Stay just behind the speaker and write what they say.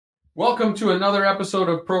Welcome to another episode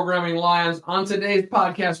of Programming Lions. On today's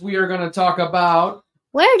podcast, we are going to talk about...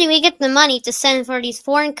 Where do we get the money to send for these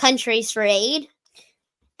foreign countries for aid?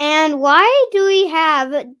 And why do we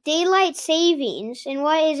have daylight savings, and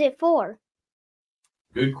what is it for?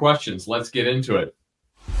 Good questions. Let's get into it.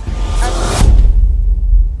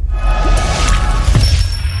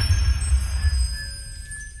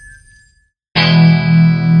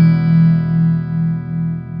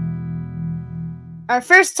 Our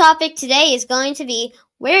first topic today is going to be,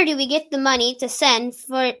 where do we get the money to send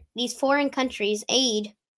for these foreign countries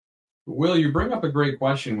aid? Will, you bring up a great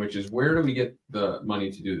question, which is where do we get the money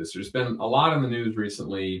to do this? There's been a lot in the news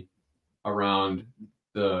recently around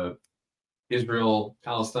the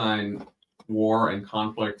Israel-Palestine war and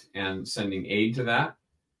conflict and sending aid to that.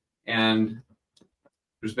 And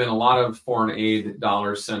there's been a lot of foreign aid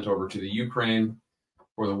dollars sent over to the Ukraine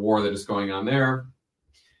for the war that is going on there.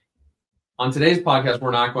 On today's podcast, we're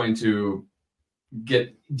not going to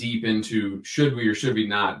get deep into should we or should we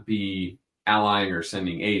not be allying or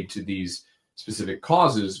sending aid to these specific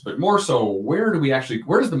causes, but more so, where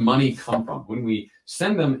does the money come from? When we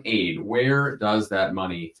send them aid, where does that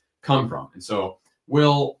money come from? And so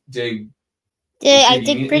we'll dig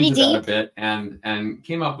pretty deep a bit and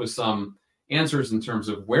came up with some answers in terms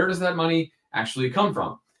of where does that money actually come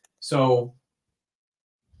from. So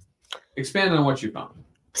expand on what you found.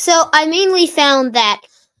 So I mainly found that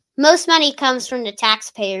most money comes from the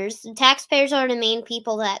taxpayers. The taxpayers are the main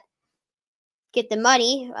people that get the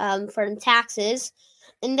money from taxes.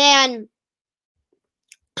 And then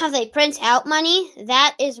how they print out money,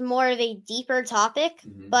 that is more of a deeper topic.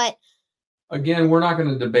 Mm-hmm. But again, we're not going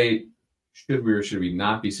to debate should we or should we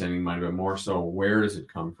not be sending money, but more so where does it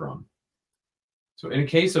come from? So in a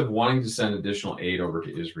case of wanting to send additional aid over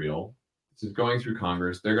to Israel, this is going through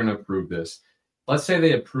Congress, they're going to approve this. Let's say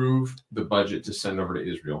they approve the budget to send over to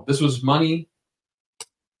Israel. This was money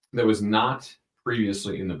that was not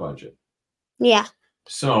previously in the budget. Yeah.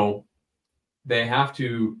 So they have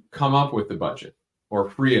to come up with the budget or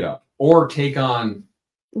free it up or take on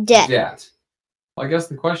debt. Well, I guess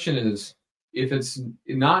the question is, if it's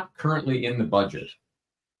not currently in the budget,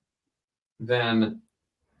 then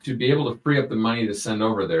to be able to free up the money to send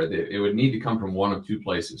over there, it would need to come from one of two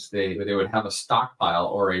places. They would have a stockpile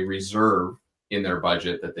or a reserve in their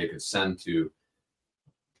budget that they could send to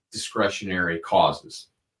discretionary causes.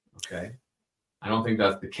 Okay. I don't think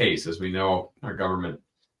that's the case. As we know, our government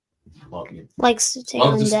loves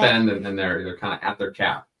to spend, and then they're kind of at their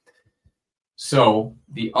cap. So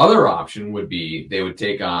the other option would be they would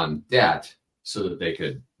take on debt so that they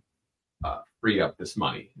could free up this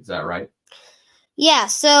money. Is that right? Yeah.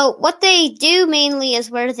 So what they do mainly is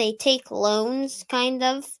where they take loans, kind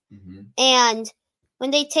of, and when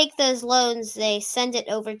they take those loans, they send it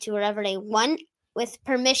over to wherever they want with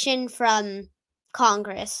permission from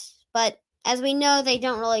Congress. But as we know, they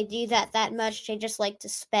don't really do that much. They just like to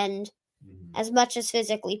spend as much as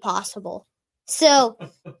physically possible. So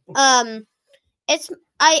I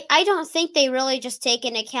don't think they really just take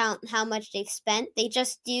into account how much they've spent. They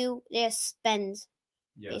just spend,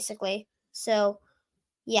 basically. So,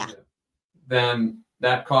 yeah. Then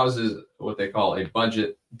that causes what they call a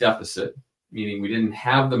budget deficit, meaning we didn't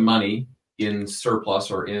have the money in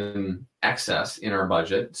surplus or in excess in our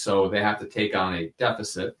budget, so they have to take on a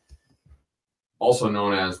deficit, also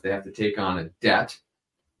known as they have to take on a debt.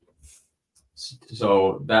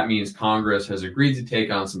 So that means Congress has agreed to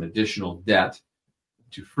take on some additional debt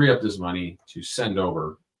to free up this money to send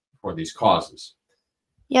over for these causes.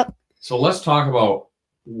 Yep. So let's talk about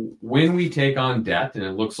when we take on debt, and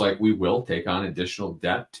it looks like we will take on additional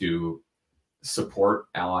debt to support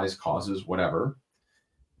allies, causes, whatever.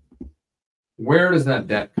 Where does that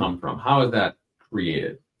debt come from? How is that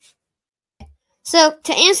created? So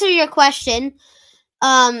to answer your question,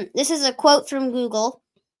 this is a quote from Google.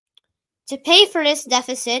 To pay for this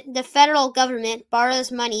deficit, the federal government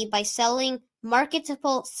borrows money by selling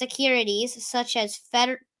marketable securities such as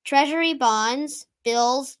treasury bonds,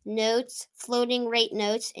 bills, notes, floating rate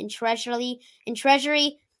notes, and treasury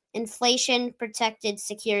inflation-protected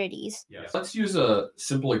securities. Yeah. Let's use a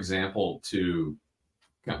simple example to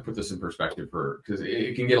kind of put this in perspective because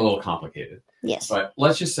it can get a little complicated. Yes. But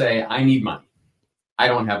let's just say I need money. I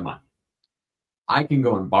don't have money. I can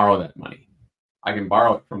go and borrow that money. I can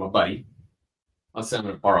borrow it from a buddy. Let's say I'm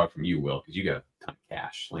going to borrow it from you, Will, because you got a ton of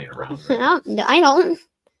cash laying around. Right? No, I don't.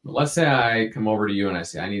 But let's say I come over to you and I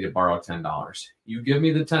say, I need to borrow $10. You give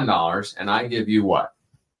me the $10 and I give you what?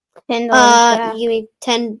 $10. You give me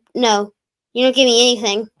 10. No, you don't give me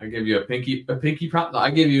anything. I give you a pinky promise.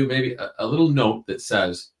 I give you maybe a little note that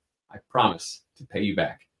says, I promise to pay you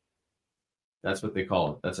back. That's what they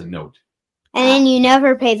call it. That's a note. And then you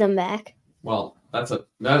never pay them back. Well, that's a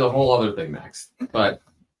whole other thing, Max. But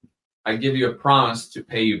I give you a promise to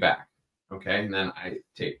pay you back, okay? And then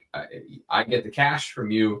I get the cash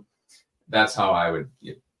from you. That's how I would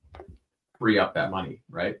free up that money,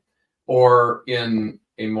 right? Or in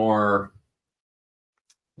a more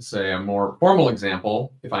formal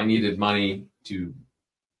example, if I needed money to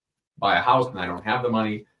buy a house and I don't have the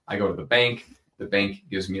money, I go to the bank. The bank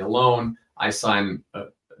gives me a loan. I sign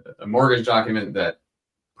a mortgage document that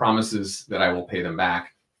promises that I will pay them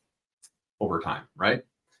back over time, right?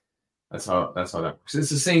 That's how that works. It's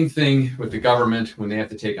the same thing with the government. When they have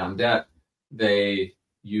to take on debt, they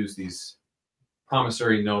use these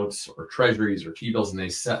promissory notes or treasuries or T-bills, and they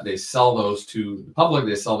sell those to the public.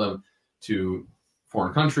 They sell them to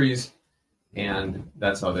foreign countries, and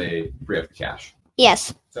that's how they free up the cash. Yes.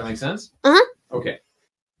 Does that make sense? Uh-huh. Okay.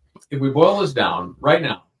 If we boil this down, right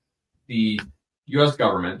now, the U.S.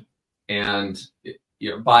 government and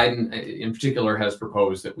Biden in particular has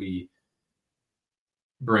proposed that we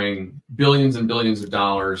bring billions and billions of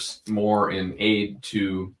dollars more in aid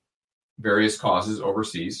to various causes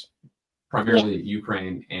overseas, primarily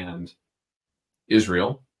Ukraine and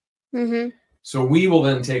Israel. Mm-hmm. So we will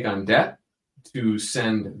then take on debt to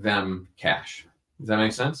send them cash. Does that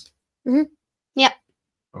make sense? Mm-hmm. Yep.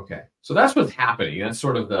 Okay. So that's what's happening. That's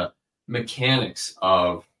sort of the mechanics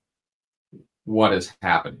of what is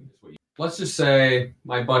happening. Let's just say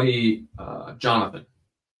my buddy Jonathan,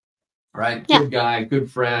 right? Yeah. Good guy,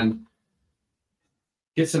 good friend,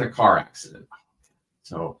 gets in a car accident.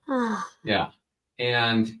 So, yeah.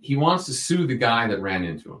 And he wants to sue the guy that ran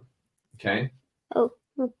into him. Okay? Oh,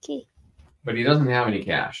 okay. But he doesn't have any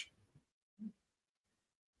cash.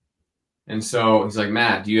 And so he's like,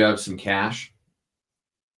 Matt, do you have some cash?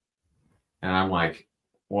 And I'm like,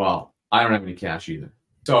 well, I don't have any cash either.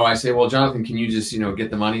 So I say, well, Jonathan, can you just,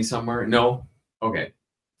 get the money somewhere? No? Okay.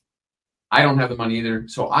 I don't have the money either.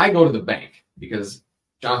 So I go to the bank because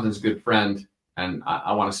Jonathan's a good friend and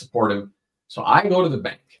I want to support him. So I go to the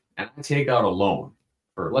bank and I take out a loan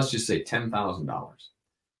for, let's just say, $10,000.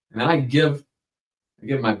 And then I give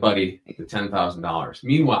my buddy the $10,000.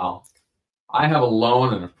 Meanwhile, I have a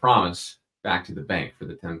loan and a promise back to the bank for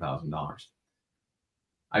the $10,000.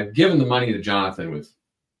 I've given the money to Jonathan with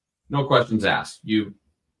no questions asked.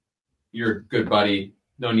 You're a good buddy.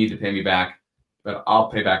 No need to pay me back, but I'll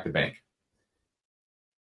pay back the bank.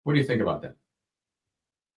 What do you think about that?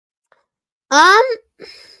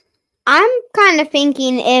 I'm kind of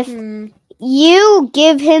thinking if you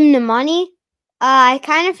give him the money, I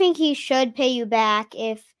kind of think he should pay you back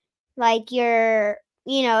if, if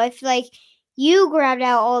you grabbed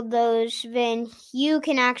out all those, then you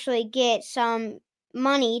can actually get some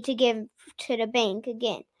money to give to the bank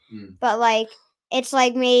again. But it's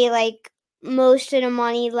maybe most of the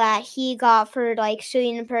money that he got for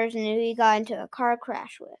suing the person who he got into a car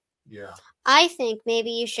crash with. Yeah. I think maybe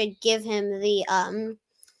you should give him the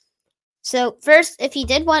So first, if he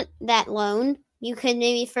did want that loan, you could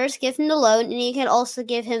maybe first give him the loan, and you could also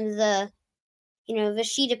give him the the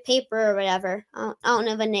sheet of paper or whatever. I don't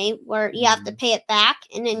know the name where you have to pay it back,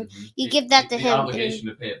 and then you give that to him. The obligation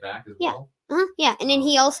to pay it back as well. Yeah, and then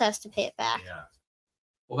he also has to pay it back. Yeah.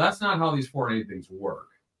 Well, that's not how these foreign aid things work.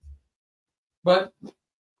 But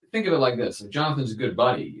think of it like this: if Jonathan's a good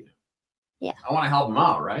buddy, I want to help him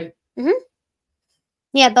out, right? Mm-hmm.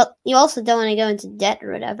 Yeah, but you also don't want to go into debt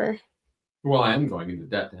or whatever. Well, I am going into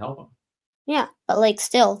debt to help him. Yeah, but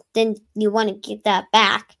still, then you want to get that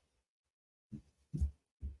back.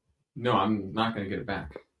 No, I'm not going to get it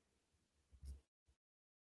back.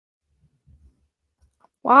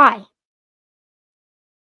 Why?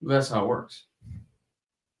 That's how it works.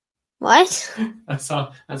 What? That's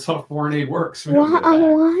how foreign aid works.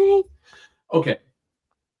 What? Okay.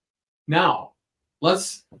 Now,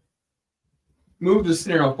 let's move the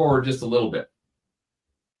scenario forward just a little bit.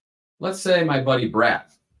 Let's say my buddy Brad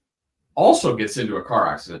also gets into a car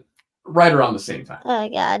accident right around the same time. Oh,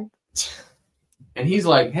 God. And he's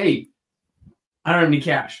like, hey, I don't have any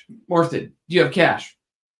cash. Morton, do you have cash?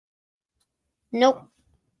 Nope.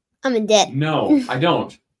 I'm in debt. No, I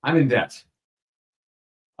don't. I'm in debt.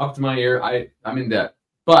 Up to my ear, I'm in debt.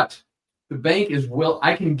 But the bank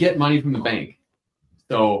I can get money from the bank.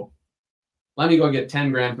 So let me go get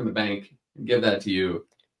 10 grand from the bank and give that to you.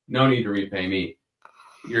 No need to repay me.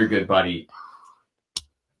 You're a good buddy.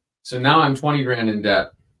 So now I'm 20 grand in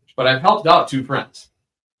debt, but I've helped out 2 friends.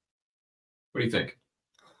 What do you think?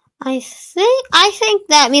 I think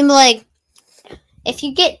that if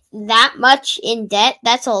you get that much in debt,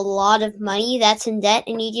 that's a lot of money that's in debt,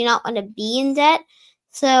 and you do not want to be in debt.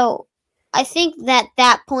 So I think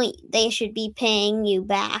that point they should be paying you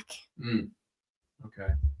back.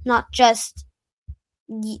 Okay. Not just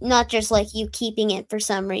like you keeping it for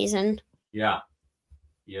some reason. Yeah.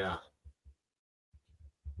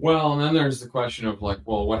 Well, and then there's the question of like,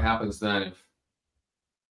 well, what happens then if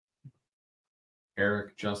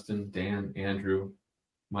Eric, Justin, Dan, Andrew,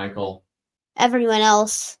 Michael, everyone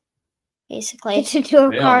else, basically, gets into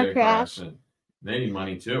a car crash? They need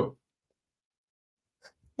money too.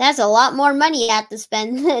 That's a lot more money you have to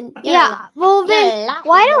spend. Well, then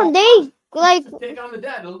why don't they take on the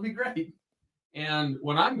debt? It'll be great. And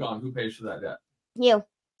when I'm gone, who pays for that debt? You.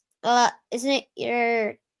 Isn't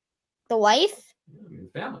it the wife? I mean,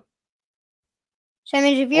 the family. So I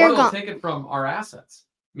mean, if you're gone, take it from our assets,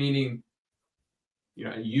 meaning,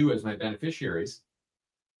 you as my beneficiaries.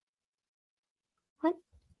 What?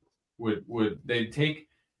 Would they take,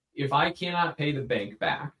 if I cannot pay the bank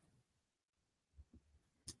back,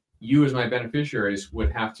 you as my beneficiaries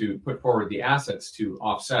would have to put forward the assets to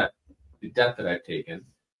offset the debt that I've taken,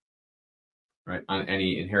 right, on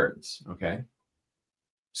any inheritance, okay?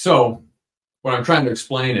 So what I'm trying to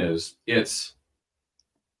explain is it's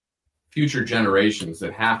future generations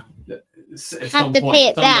that have at some point, pay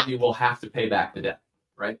it back. Somebody will have to pay back the debt,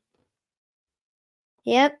 right?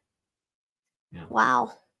 Yep. Yeah.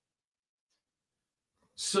 Wow.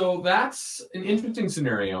 So that's an interesting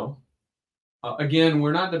scenario. Again,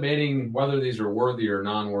 we're not debating whether these are worthy or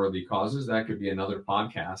non-worthy causes. That could be another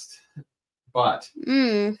podcast. But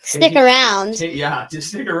stick around. Just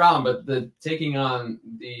stick around. But taking on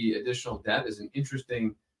the additional debt is an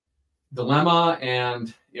interesting dilemma,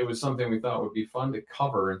 and it was something we thought would be fun to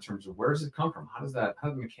cover in terms of where does it come from? How do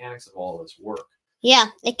the mechanics of all of this work? Yeah,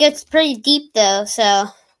 it gets pretty deep though. So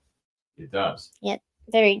it does. Yep,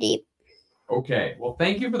 very deep. Okay. Well,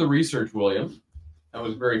 thank you for the research, William. That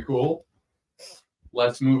was very cool.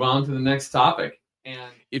 Let's move on to the next topic.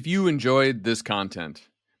 And if you enjoyed this content,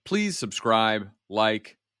 please subscribe,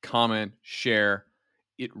 like, comment, share.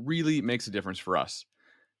 It really makes a difference for us.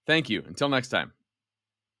 Thank you. Until next time.